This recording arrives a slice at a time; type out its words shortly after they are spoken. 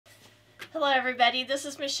Hello everybody, this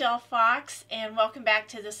is Michelle Fox and welcome back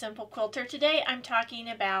to The Simple Quilter. Today I'm talking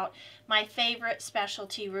about my favorite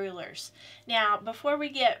specialty rulers. Now before we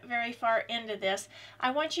get very far into this,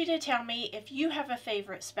 I want you to tell me if you have a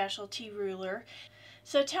favorite specialty ruler.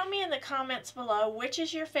 So tell me in the comments below which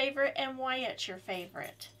is your favorite and why it's your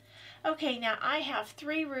favorite. Okay, now I have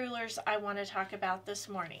three rulers I want to talk about this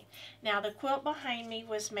morning. Now the quilt behind me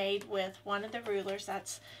was made with one of the rulers.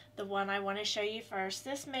 That's the one I want to show you first.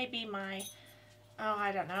 This may be my,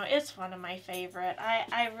 I don't know, it's one of my favorite.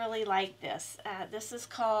 I really like this. This is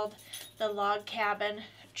called the Log Cabin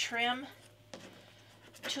Trim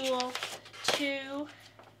Tool 2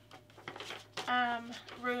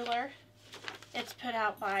 ruler. It's put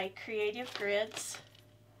out by Creative Grids.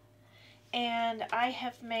 And I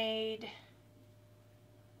have made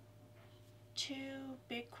 2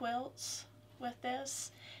 big quilts with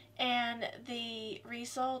this, and the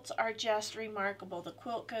results are just remarkable. The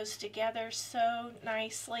quilt goes together so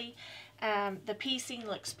nicely. The piecing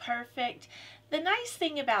looks perfect. The nice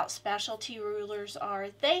thing about specialty rulers are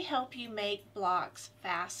they help you make blocks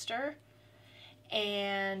faster,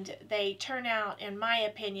 and they turn out, in my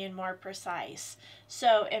opinion, more precise.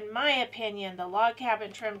 So in my opinion, the Log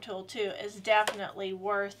Cabin Trim Tool 2 is definitely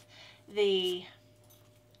worth the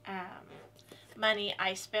money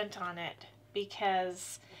I spent on it,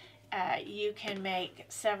 because you can make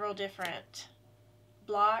several different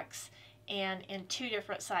blocks and in 2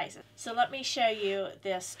 different sizes. So let me show you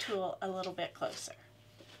this tool a little bit closer.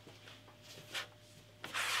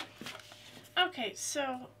 Okay,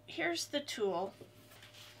 so here's the tool.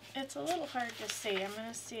 It's a little hard to see. I'm going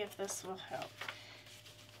to see if this will help.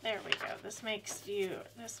 There we go. This makes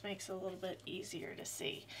a little bit easier to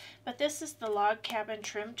see. But this is the Log Cabin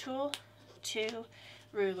Trim Tool 2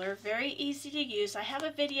 ruler. Very easy to use. I have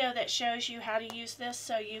a video that shows you how to use this,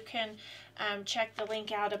 so you can check the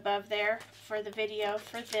link out above there for the video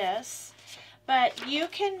for this. But you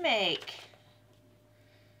can make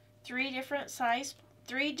 3 different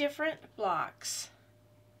blocks.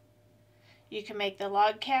 You can make the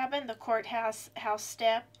log cabin, the courthouse house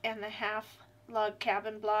step, and the half log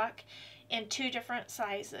cabin block in 2 different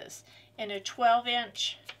sizes, in a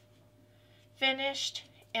 12-inch finished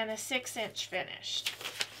and a 6-inch finished.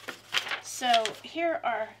 So here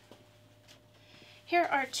are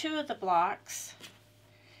 2 of the blocks.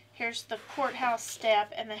 Here's the courthouse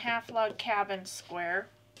step and the half log cabin square.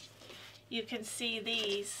 You can see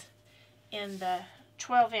these in the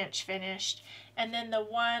 12-inch finished, and then the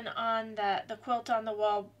one on the quilt on the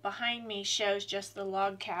wall behind me shows just the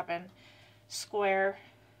log cabin square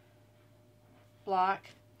block.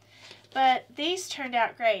 But these turned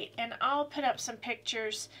out great, and I'll put up some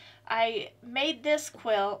pictures. I made this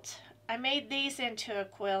quilt, I made these into a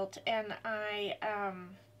quilt, and I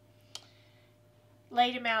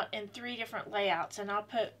laid them out in 3 different layouts, and I'll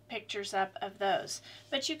put pictures up of those.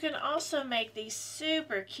 But you can also make these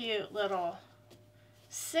super cute little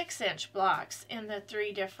 6-inch blocks in the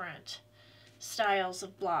 3 different styles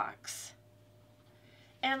of blocks.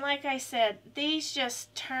 And like I said, these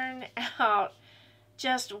just turn out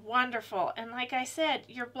just wonderful. And like I said,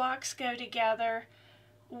 your blocks go together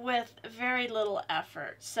with very little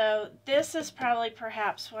effort. So this is probably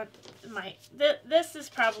this is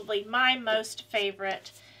probably my most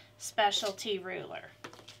favorite specialty ruler.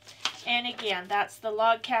 And again, that's the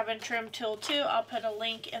Log Cabin Trim Tool 2. I'll put a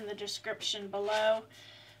link in the description below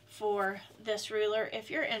for this ruler if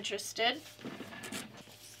you're interested.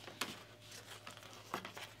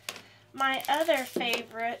 My other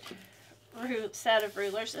favorite set of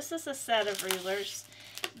rulers, this is a set of rulers.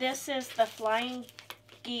 This is the Flying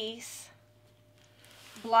Geese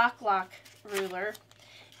Block Lock ruler.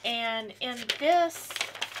 And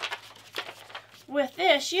with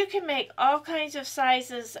this, you can make all kinds of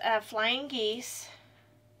sizes of flying geese.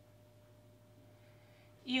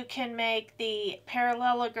 You can make the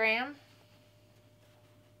parallelogram.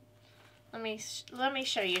 Let me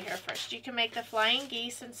show you here first. You can make the flying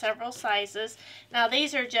geese in several sizes. Now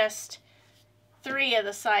these are just 3 of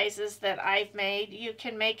the sizes that I've made. You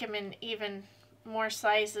can make them in even more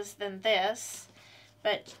sizes than this,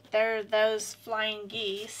 but they're those flying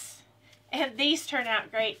geese. And these turn out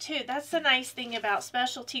great too. That's the nice thing about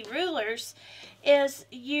specialty rulers, is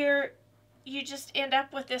you just end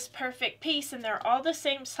up with this perfect piece, and they're all the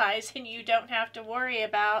same size, and you don't have to worry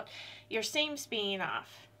about your seams being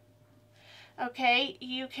off. Okay,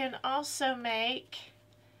 you can also make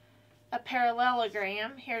a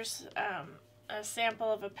parallelogram. Here's a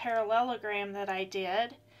sample of a parallelogram that I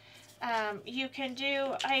did. You can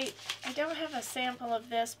do, I don't have a sample of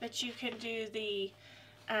this, but you can do the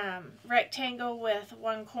rectangle with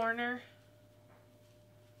one corner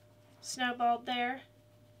snowballed there.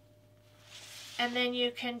 And then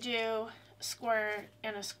you can do square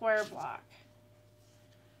in a square block.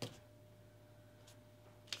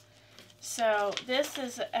 So this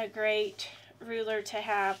is a great ruler to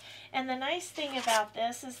have. And the nice thing about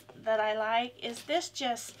this is that I like is this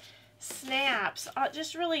just snaps,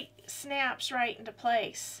 just really snaps right into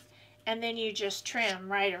place. And then you just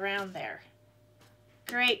trim right around there.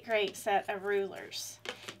 Great, great set of rulers.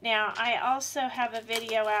 Now, I also have a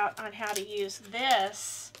video out on how to use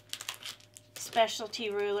this specialty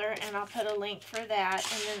ruler, and I'll put a link for that,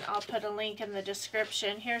 and then I'll put a link in the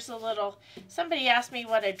description. Here's a little, somebody asked me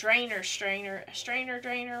what a strainer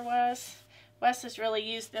drainer was. Wes has really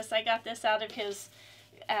used this. I got this out of his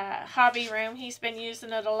hobby room. He's been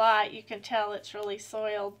using it a lot. You can tell it's really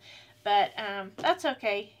soiled, but that's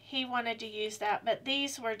okay. He wanted to use that, but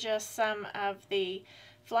these were just some of the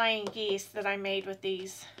flying geese that I made with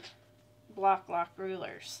these Bloc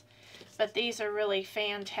rulers. But these are really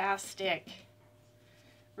fantastic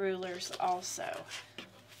rulers also.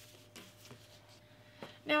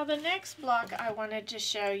 Now the next block I wanted to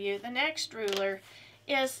show you, the next ruler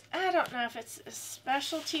is, I don't know if it's a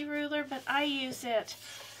specialty ruler, but I use it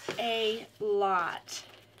a lot.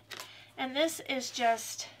 And this is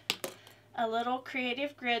just a little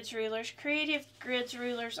Creative Grids rulers. Creative Grids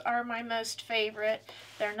rulers are my most favorite.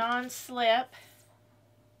 They're non-slip,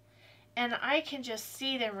 and I can just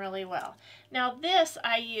see them really well. Now this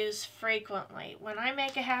I use frequently. When I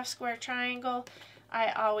make a half square triangle,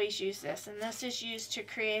 I always use this, and this is used to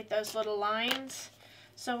create those little lines.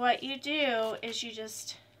 So what you do is you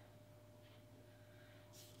just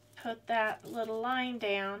put that little line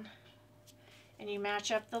down, and you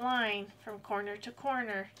match up the line from corner to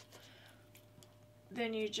corner.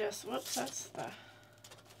 Then you just, whoops, that's the,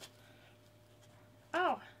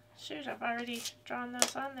 oh, shoot, I've already drawn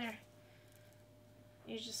those on there.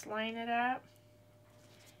 You just line it up,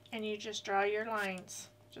 and you just draw your lines.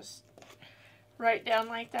 Just right down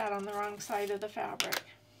like that on the wrong side of the fabric.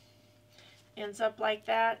 Ends up like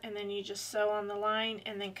that, and then you just sew on the line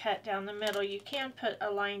and then cut down the middle. You can put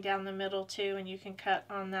a line down the middle too, and you can cut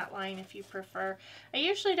on that line if you prefer. I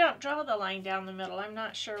usually don't draw the line down the middle. I'm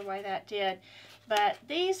not sure why that did, but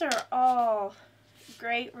these are all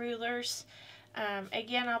great rulers.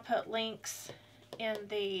 Again, I'll put links in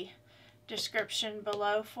the description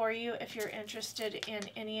below for you if you're interested in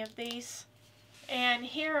any of these. And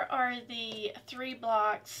here are the 3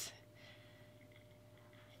 blocks,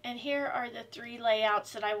 and here are the 3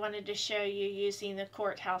 layouts that I wanted to show you using the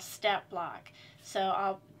courthouse step block. So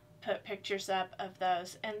I'll put pictures up of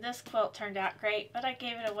those. And this quilt turned out great, but I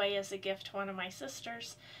gave it away as a gift to one of my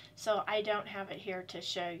sisters, so I don't have it here to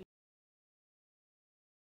show you.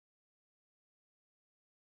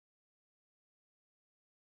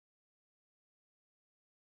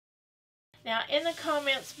 Now in the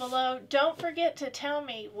comments below, don't forget to tell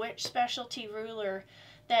me which specialty ruler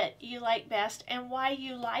that you like best and why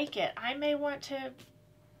you like it. I may want to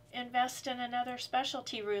invest in another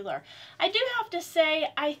specialty ruler. I do have to say,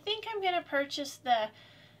 I think I'm going to purchase the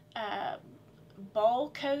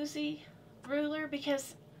bowl cozy ruler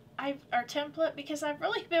because or template, because I've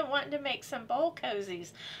really been wanting to make some bowl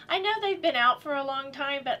cozies. I know they've been out for a long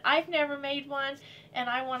time, but I've never made one, and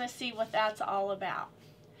I want to see what that's all about.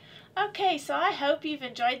 Okay, so I hope you've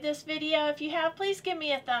enjoyed this video. If you have, please give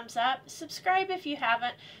me a thumbs up. Subscribe if you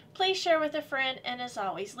haven't. Please share with a friend, and as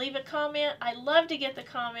always, leave a comment. I love to get the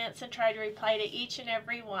comments and try to reply to each and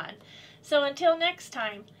every one. So until next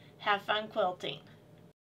time, have fun quilting.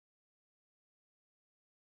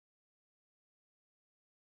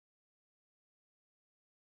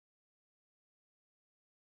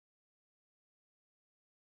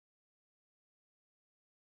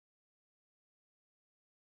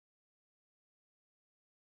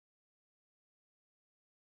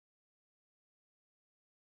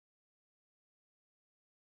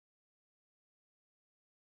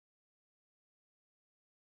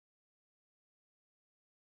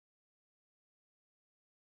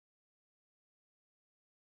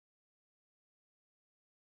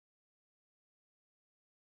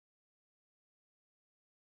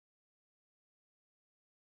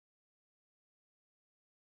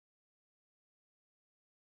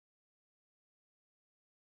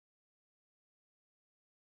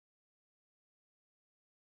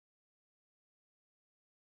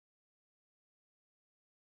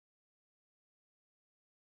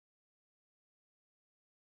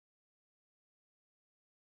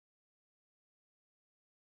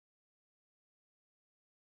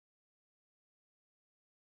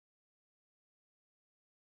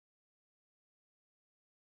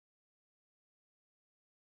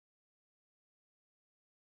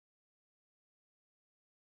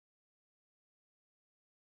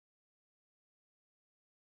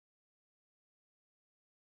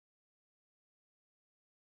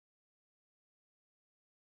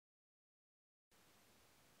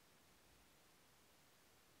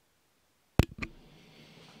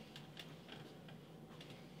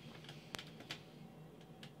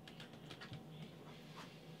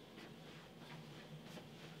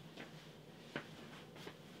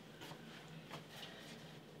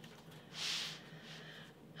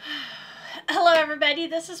 everybody,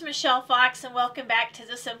 this is Michelle Fox and welcome back to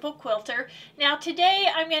The Simple Quilter. Now today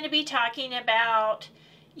I'm going to be talking about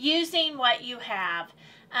using what you have.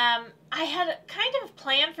 I had kind of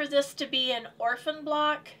planned for this to be an orphan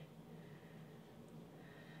block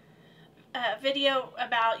video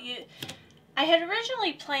about you. I had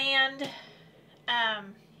originally planned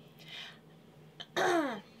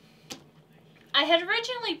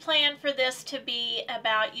for this to be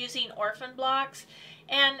about using orphan blocks,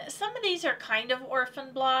 and some of these are kind of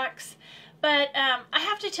orphan blocks, but I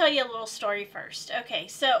have to tell you a little story first. Okay,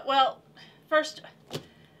 so, well, first,